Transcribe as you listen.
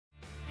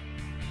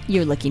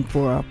You're looking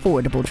for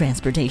affordable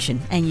transportation,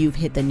 and you've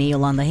hit the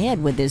nail on the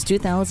head with this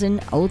 2000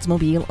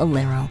 Oldsmobile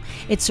Alero.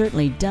 It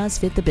certainly does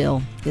fit the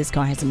bill. This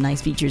car has some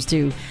nice features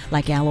too,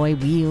 like alloy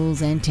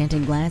wheels and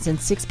tinted glass and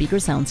 6-speaker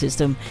sound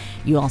system.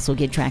 You also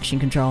get traction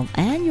control,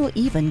 and you'll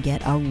even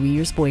get a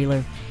rear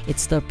spoiler.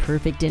 It's the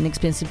perfect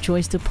inexpensive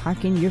choice to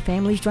park in your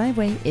family's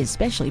driveway,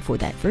 especially for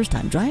that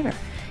first-time driver.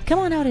 Come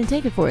on out and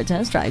take it for a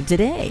test drive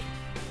today.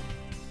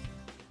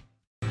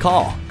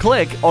 Call,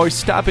 click, or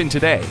stop in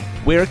today.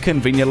 We're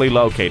conveniently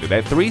located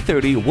at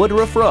 330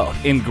 Woodruff Road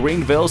in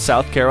Greenville,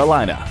 South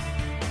Carolina.